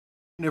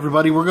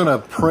Everybody, we're going to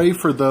pray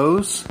for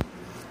those.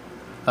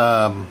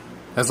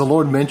 As the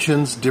Lord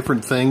mentions,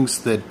 different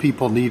things that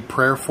people need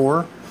prayer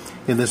for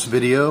in this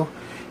video.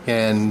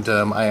 And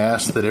I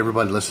ask that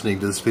everybody listening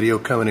to this video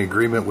come in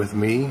agreement with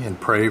me and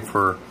pray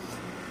for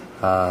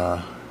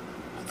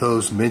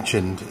those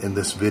mentioned in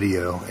this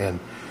video and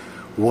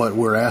what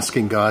we're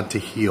asking God to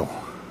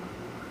heal.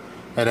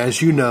 And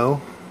as you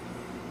know,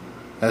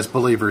 as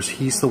believers,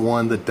 He's the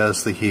one that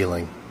does the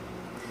healing.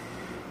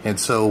 And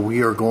so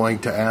we are going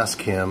to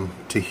ask Him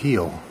to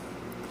heal.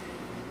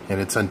 And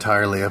it's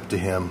entirely up to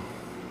Him.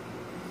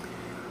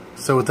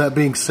 So with that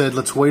being said,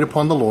 let's wait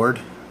upon the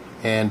Lord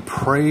and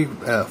pray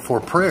for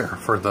prayer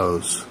for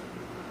those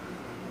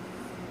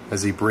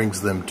as He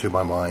brings them to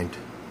my mind.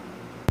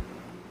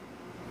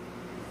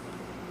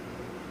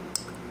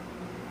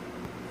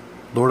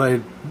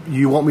 Lord,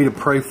 you want me to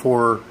pray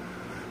for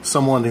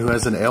someone who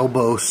has an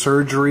elbow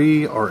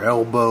surgery or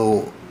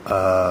elbow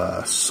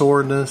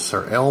soreness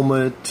or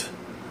ailment,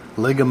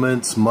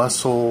 ligaments,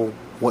 muscle,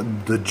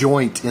 the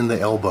joint in the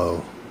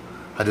elbow.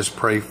 I just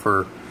pray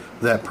for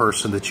that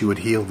person that you would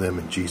heal them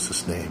in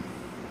Jesus' name.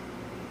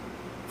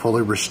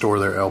 Fully restore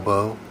their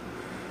elbow,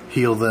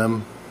 heal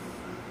them.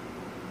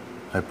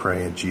 I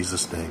pray in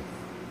Jesus' name.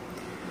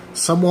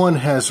 Someone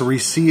has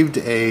received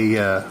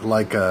has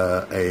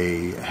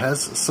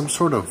some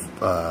sort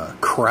of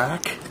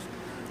crack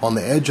on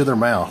the edge of their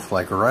mouth,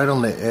 like right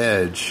on the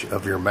edge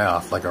of your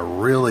mouth, like a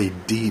really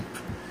deep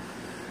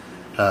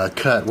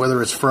cut,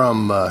 whether it's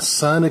from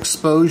sun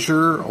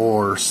exposure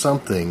or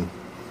something.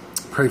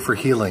 Pray for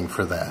healing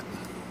for that.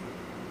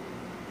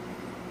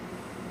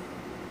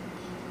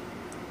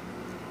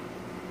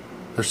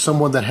 There's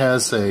someone that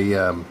has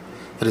that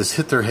has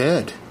hit their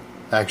head,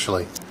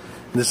 actually.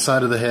 This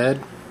side of the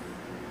head.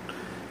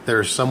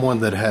 There's someone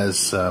that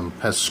has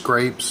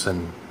scrapes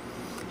and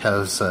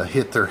has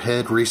hit their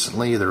head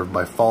recently, either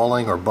by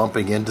falling or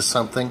bumping into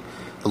something.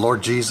 The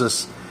Lord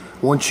Jesus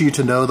wants you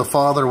to know, the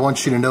Father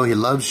wants you to know He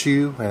loves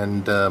you,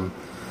 and that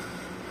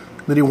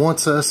He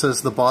wants us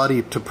as the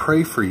body to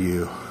pray for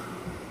you.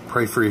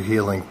 Pray for your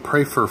healing.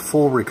 Pray for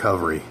full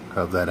recovery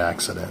of that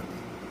accident.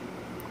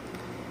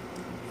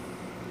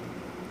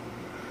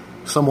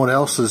 Someone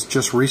else has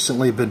just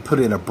recently been put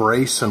in a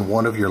brace on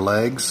one of your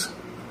legs.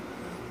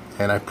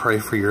 And I pray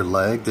for your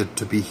leg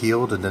to be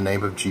healed in the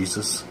name of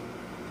Jesus.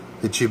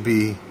 That you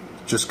be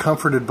just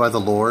comforted by the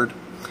Lord.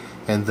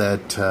 And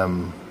that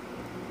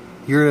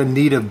you're in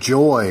need of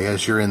joy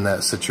as you're in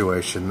that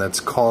situation. That's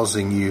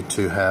causing you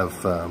to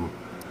have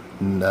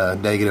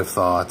negative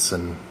thoughts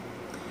and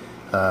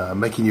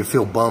making you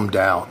feel bummed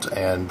out.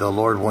 And the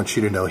Lord wants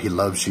you to know He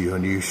loves you.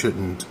 And you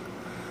shouldn't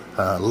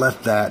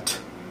let that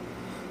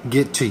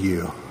get to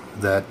you,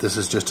 that this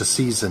is just a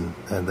season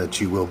and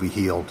that you will be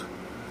healed.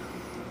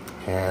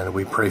 And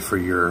we pray for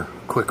your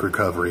quick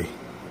recovery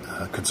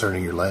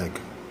concerning your leg.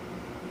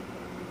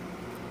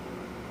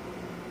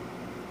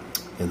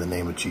 In the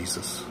name of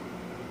Jesus.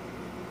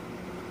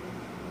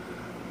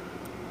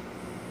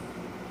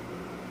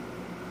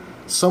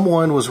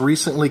 Someone was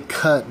recently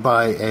cut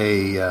by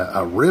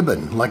a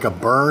ribbon, like a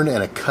burn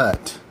and a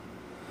cut.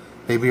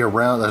 Maybe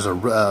around, there's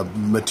a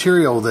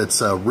material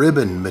that's a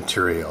ribbon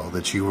material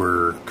that you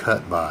were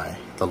cut by.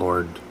 The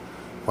Lord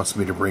wants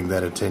me to bring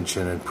that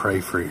attention and pray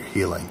for your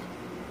healing.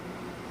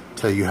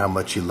 Tell you how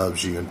much He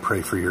loves you and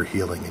pray for your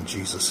healing in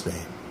Jesus'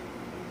 name.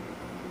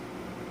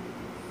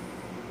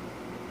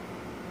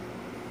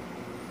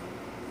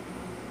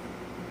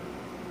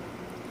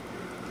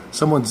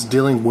 Someone's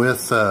dealing with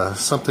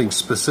something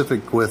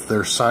specific with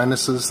their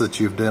sinuses that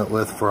you've dealt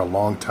with for a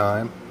long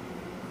time.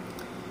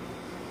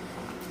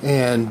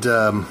 And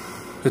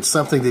it's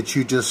something that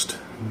you just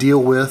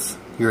deal with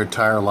your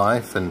entire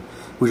life, and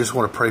we just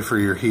want to pray for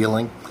your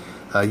healing.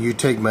 You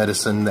take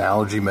medicine,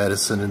 allergy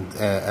medicine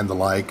and the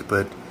like,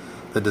 but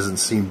that doesn't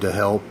seem to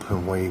help,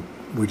 and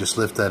we just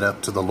lift that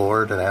up to the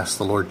Lord and ask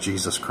the Lord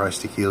Jesus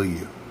Christ to heal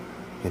you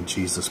in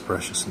Jesus'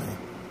 precious name.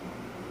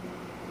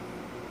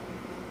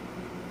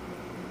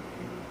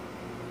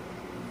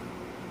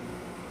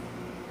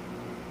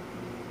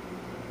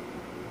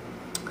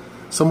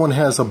 Someone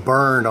has a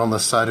burn on the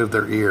side of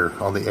their ear,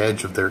 on the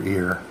edge of their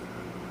ear.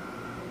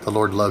 The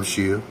Lord loves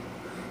you.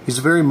 He's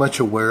very much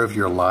aware of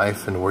your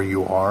life and where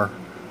you are.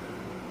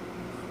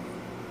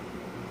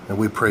 And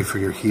we pray for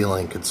your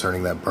healing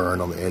concerning that burn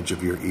on the edge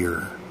of your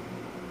ear.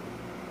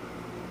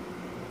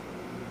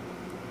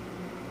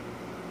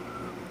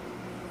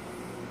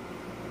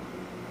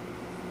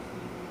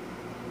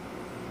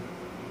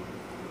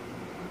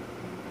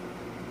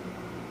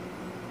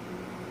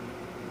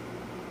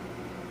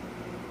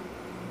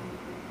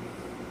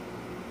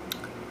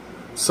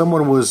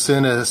 Someone was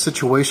in a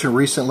situation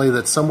recently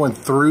that someone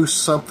threw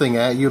something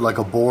at you, like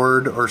a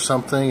board or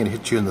something, and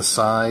hit you in the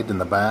side, in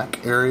the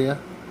back area.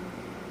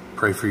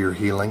 Pray for your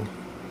healing.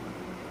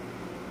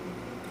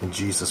 In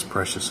Jesus'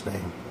 precious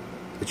name.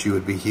 That you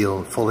would be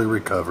healed, fully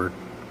recovered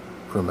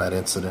from that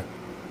incident.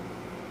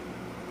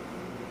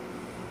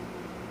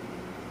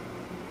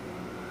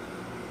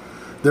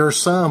 There are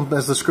some,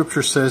 as the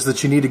scripture says,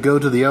 that you need to go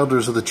to the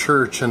elders of the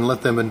church and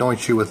let them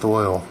anoint you with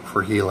oil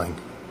for healing.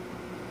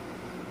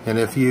 And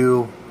if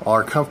you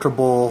are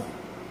comfortable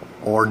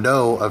or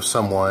know of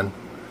someone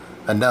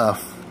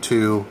enough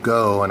to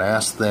go and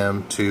ask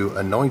them to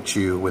anoint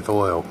you with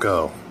oil,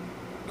 go.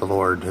 The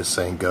Lord is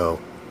saying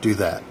go. Do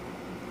that.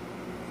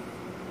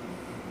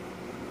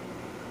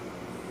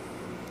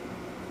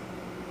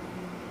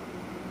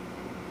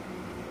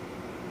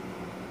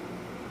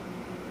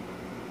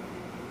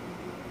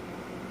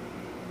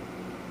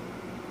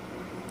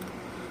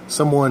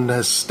 Someone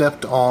has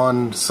stepped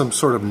on some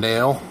sort of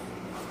nail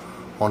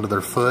onto their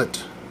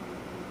foot.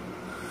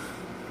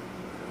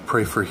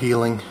 Pray for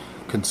healing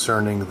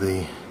concerning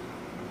the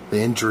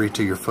injury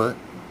to your foot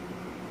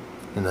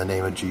in the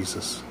name of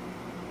Jesus.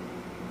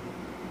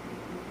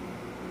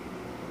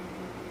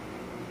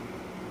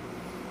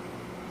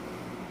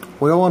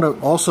 We want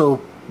to also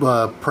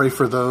pray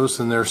for those,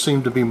 and there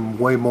seem to be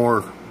way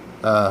more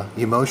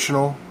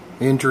emotional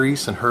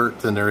injuries and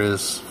hurt than there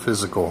is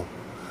physical.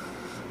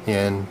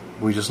 And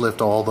we just lift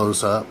all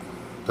those up,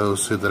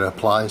 those who that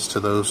applies to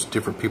those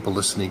different people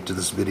listening to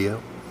this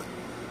video.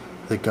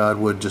 That God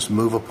would just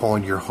move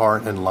upon your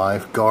heart and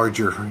life, guard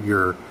your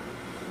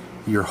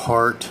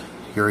heart,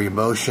 your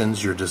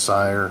emotions, your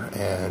desire,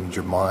 and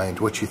your mind,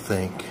 what you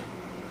think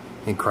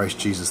in Christ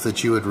Jesus,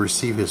 that you would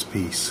receive His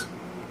peace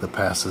that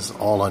passes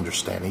all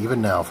understanding,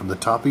 even now, from the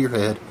top of your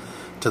head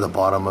to the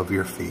bottom of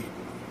your feet.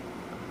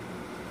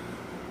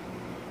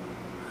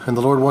 And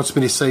the Lord wants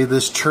me to say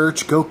this,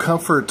 church, go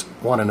comfort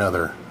one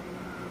another.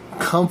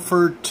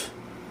 Comfort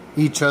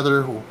each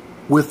other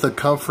with the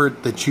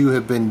comfort that you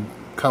have been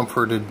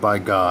comforted by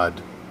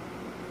God.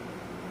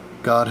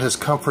 God has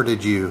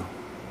comforted you,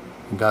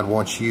 and God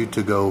wants you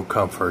to go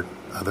comfort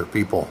other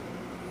people,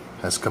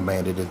 as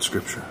commanded in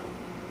Scripture.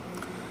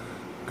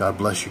 God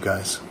bless you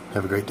guys.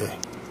 Have a great day.